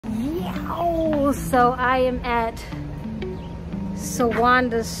Oh, so I am at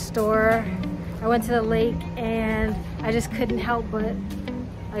Sawanda's store. I went to the lake and I just couldn't help but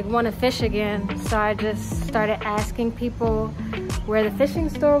like want to fish again. So I just started asking people where the fishing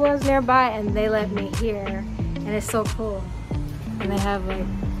store was nearby, and they let me here. And it's so cool. And they have like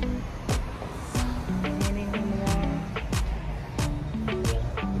painting on the wall.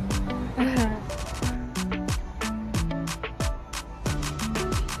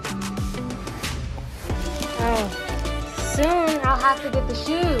 Oh, soon I'll have to get the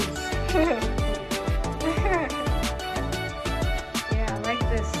shoes. Yeah, I like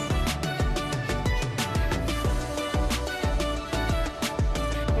this.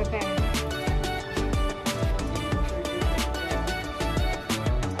 Okay.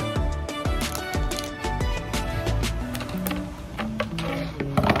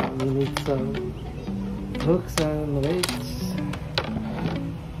 You need some hooks and weights.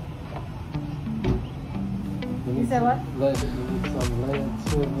 You said what? You need some lead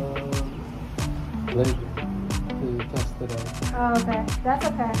to test it out. Oh, okay. That's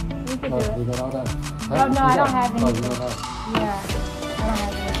okay. We can do it. You got all that? Oh, no, I don't have any. Oh, you don't have? Yeah, I don't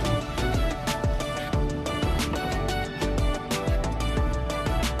have anything.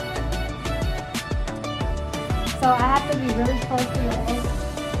 So I have to be really close to the egg.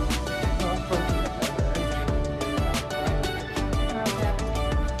 Okay.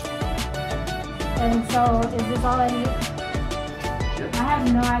 And so is this all I need? Yeah. I have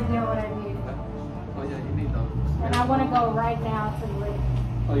no idea what I need. Oh yeah, you need those. And I want to go right now to the lake.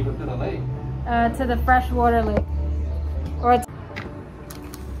 Oh, you go to the lake? To the freshwater lake. Or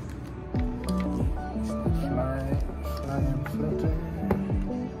Fly and floater.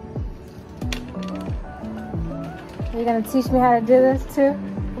 are you going to teach me how to do this too?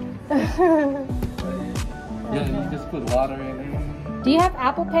 Yeah, you just put water in it. Do you have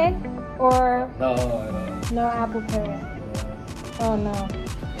Apple Pay? Or No, I don't. no Apple Pay? Oh no.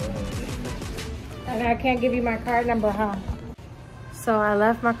 And I can't give you my card number, huh? So I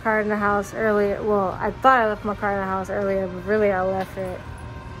left my card in the house earlier. Well, I thought I left my card in the house earlier, but really I left it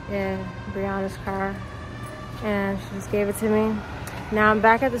in Brianna's car. And she just gave it to me. Now I'm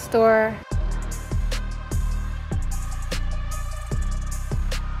back at the store.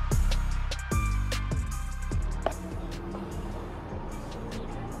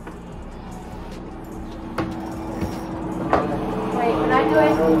 Wait, can I do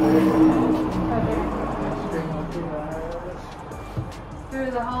it? Okay.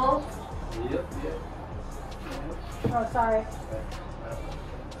 Through the hole? Yep, yep. Oh, sorry.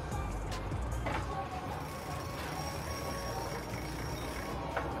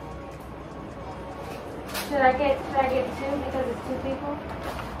 Should I get two because it's two people?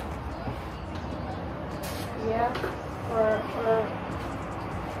 Yeah. Or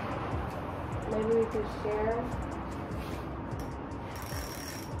maybe we could share.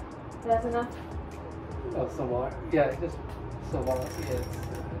 That's enough? Oh, some water. Yeah, just some water. Yeah, it's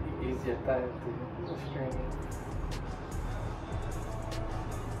easier time to string it.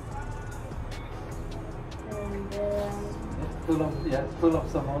 And then Pull up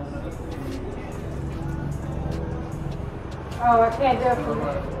some more. oh, I can't do it from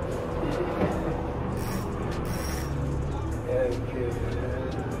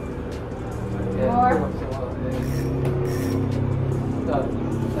Yeah, more. pull up some more.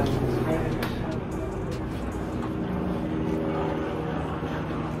 That's the string.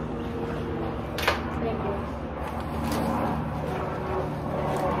 Thank you.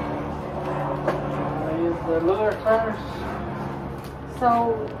 I use the lure first. So,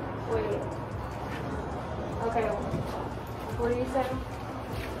 wait. Okay. What do you say?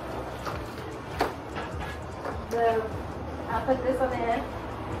 I'll put this on the end.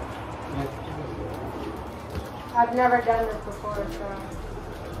 I've never done this before, so.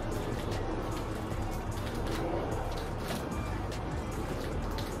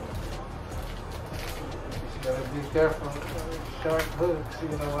 Just gotta be careful. Sharp hooks, you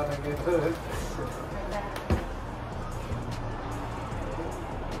don't want to get hooked.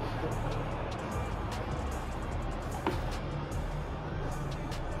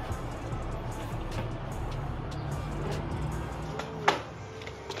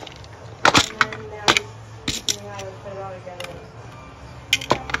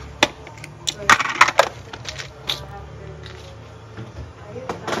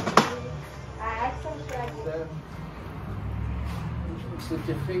 Put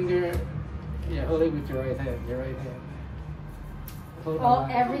your finger, yeah, hold it with your right hand, Hold Oh,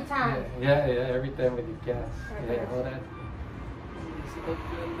 on. every time? Yeah, every time when you cast. Okay. Yeah, hold that. Just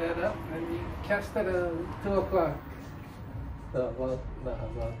open that up and you cast it at 2 o'clock. Well,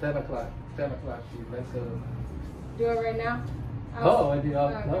 No, 10 o'clock. 10 o'clock, you let go. Do it right now? No,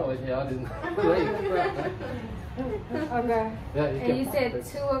 when y'all didn't. Okay. Yeah, And you said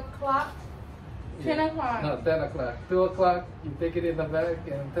 2 o'clock? 10 o'clock. No, 10 o'clock. 2 o'clock, you take it in the back,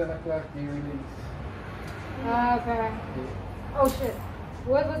 and 10 o'clock, you release. Okay. Yeah. Oh shit.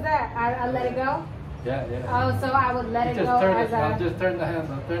 What was that? I let it go? Yeah. Oh, so I would let it just go turn as it. Now I... just turn the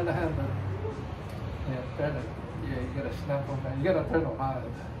handle. Turn the handle. Yeah, turn it. Yeah, you gotta snap on that. You gotta turn them hard.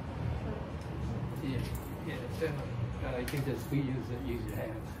 Yeah, turn it. You can just use your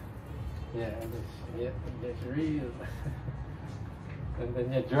hand. Yeah, just reel. And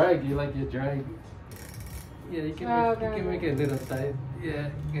then you drag. You like your drag. Yeah, you can make it a little tight. Yeah,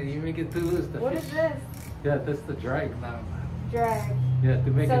 you make it too loose. What is this? Yeah, that's the drag now. Drag. Yeah,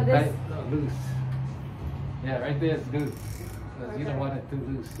 to make So it this- tight or loose. Yeah, right there is loose. Because you don't want it too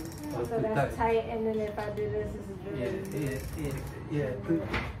loose or So too that's tight. tight, and then if I do this, this is really... Yeah, too.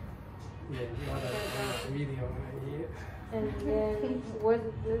 Yeah, you want a medium. Yeah. And then what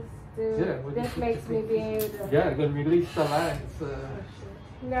does this do? Yeah, what This does makes me be able to... Yeah, it's gonna release the lines.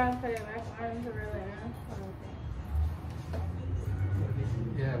 You gotta put it back on to reel it in.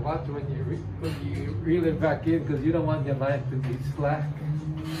 Yeah, watch when you reel it back in because you don't want your line to be slack.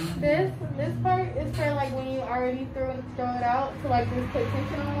 This part is for like when you already throw it out to like just put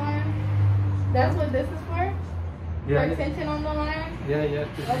tension on the line. That's what this is for? Yeah, For tension on the line? yeah.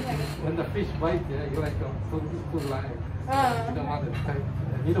 Okay. When the fish bites, you like to pull line. You Uh, don't want it tight.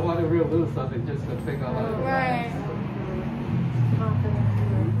 You don't want it real loose, so they just gonna take all out. right.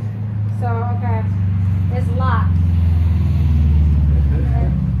 So, okay. It's locked.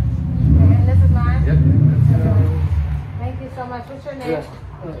 And this is mine? Yep. Thank you so much. What's your name?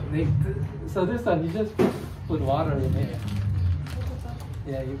 Yeah. So this one, you just put water in here.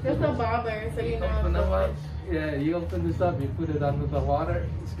 Yeah, you Just put a bobber so you know open it's them up. fish. Yeah, you open this up, you put it under the water.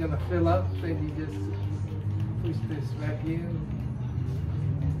 It's gonna fill up, then you just push this back in.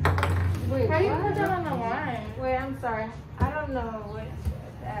 Wait, How do you what? put that on the line? Wait, I'm sorry. I don't know what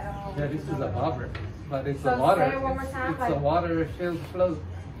at all. Yeah, this is a bobber, but it's So a water. say it one more time, It's like- a water-filled float.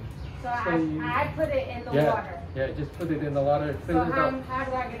 So So you- I put it in the Yeah, water. yeah, just put it in the water, So fill it up. how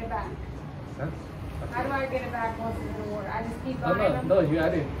do I get it back? Huh? How do I get it back once it's in the water? I just keep buying them? No, you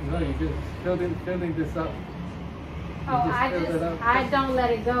add it. No, you just filling this up. Oh, fill it up. I don't let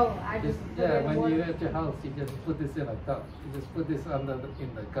it go. I just put it Yeah, in when water. you're at your house, you just put this in a cup. You just put this in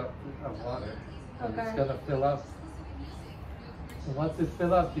the cup of water. And Okay. it's gonna fill up. And once it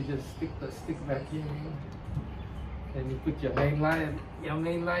fill up, you just stick the stick back in. And you put your main line. Your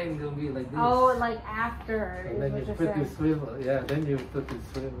main line will be like this. Oh, like after. And is then what you you're put saying. the swivel. Yeah, then you put the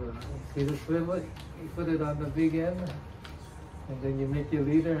swivel. See the swivel? You put it on the big end. And then you make your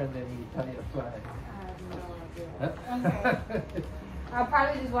leader and then you tie your fly. I have no Huh? idea. I'll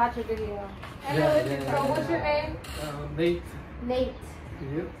probably just watch a video. So what's your name? Nate. Nate.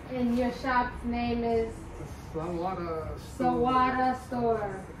 Yep. And your shop's name is Sawada Store.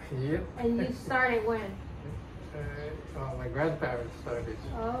 Yep. And you started when? My grandparents started.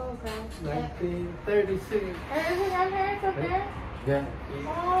 Oh, okay. 1936. Are your grandparents up there? Yeah.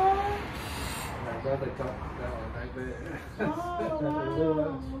 Oh, My brother got that one right there.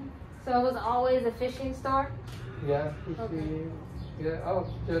 wow. So it was always a fishing store? Yeah, fishing. Yeah,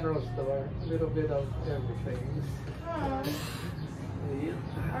 general store. A little bit of everything. Oh. Yeah.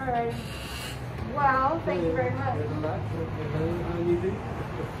 All right. Well, thank you very much. Good luck. How you do?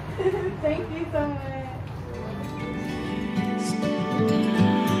 Thank you so much.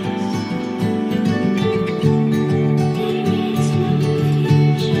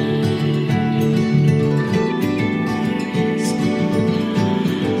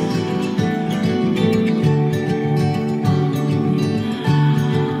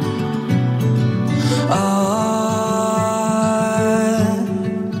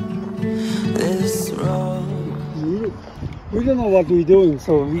 We don't know what we're doing,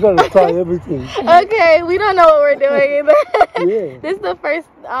 so we gotta try everything. Okay, we don't know what we're doing either. Yeah. This is the first,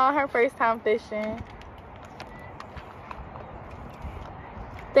 her first time fishing.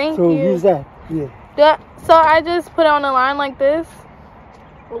 Thank So you. use that. Yeah. So I just put it on the line like this.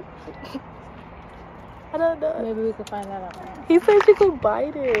 I don't know. Maybe we could find that out. He said you could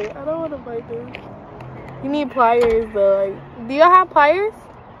bite it. I don't want to bite this. You need pliers though. Like, do y'all have pliers?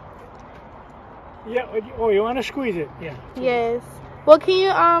 Yeah. Oh, you want to squeeze it? Yeah. Yes. Well, can you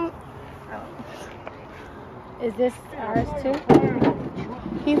Is this ours too?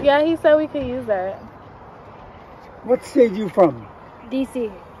 He said we could use that. What state you from?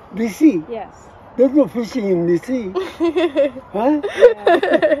 DC. DC. Yes. There's no fishing in DC. Huh?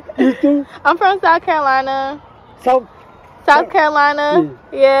 You too? I'm from South Carolina. South South Carolina.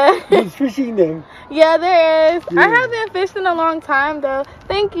 Yeah. There's fishing there. Yeah, there is. Yeah. I haven't fished in a long time though.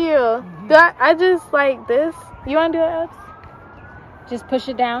 Thank you. Do I just like this? You want to do it, Alex? Just push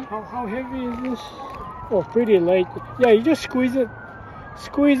it down. How heavy is this? Oh, pretty light. Yeah, you just squeeze it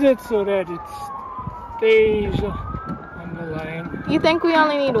so that it stays on the line. You think we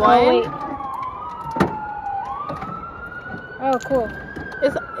only need Oh, one? wait. Oh, cool.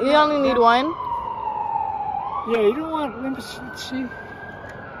 You only need one? Yeah, you don't want. Let me see.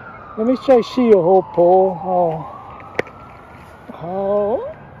 Let me try to see your whole pole.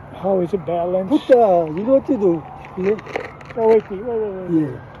 How is it balanced? You know what to do. Yeah. Oh wait.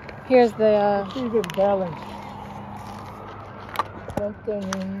 Yeah. Here's the, See the balance.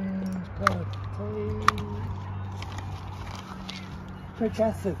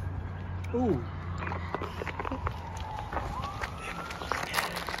 Fantastic. Ooh.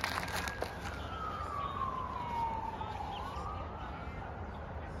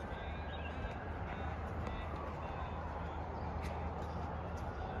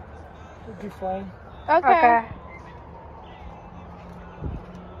 It'll be fine. Okay.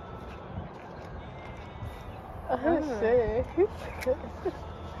 Oh, shit.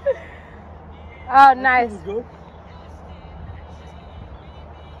 oh, nice. Good.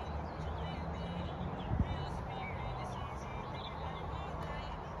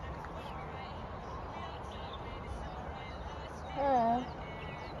 Yeah.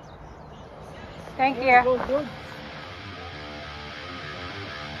 Thank you. Good.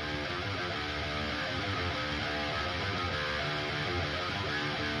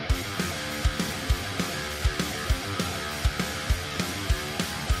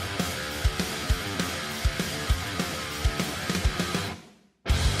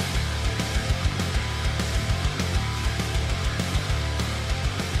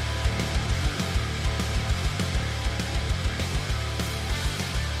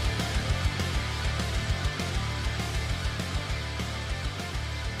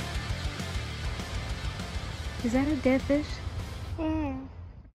 Is that a dead fish? Mm.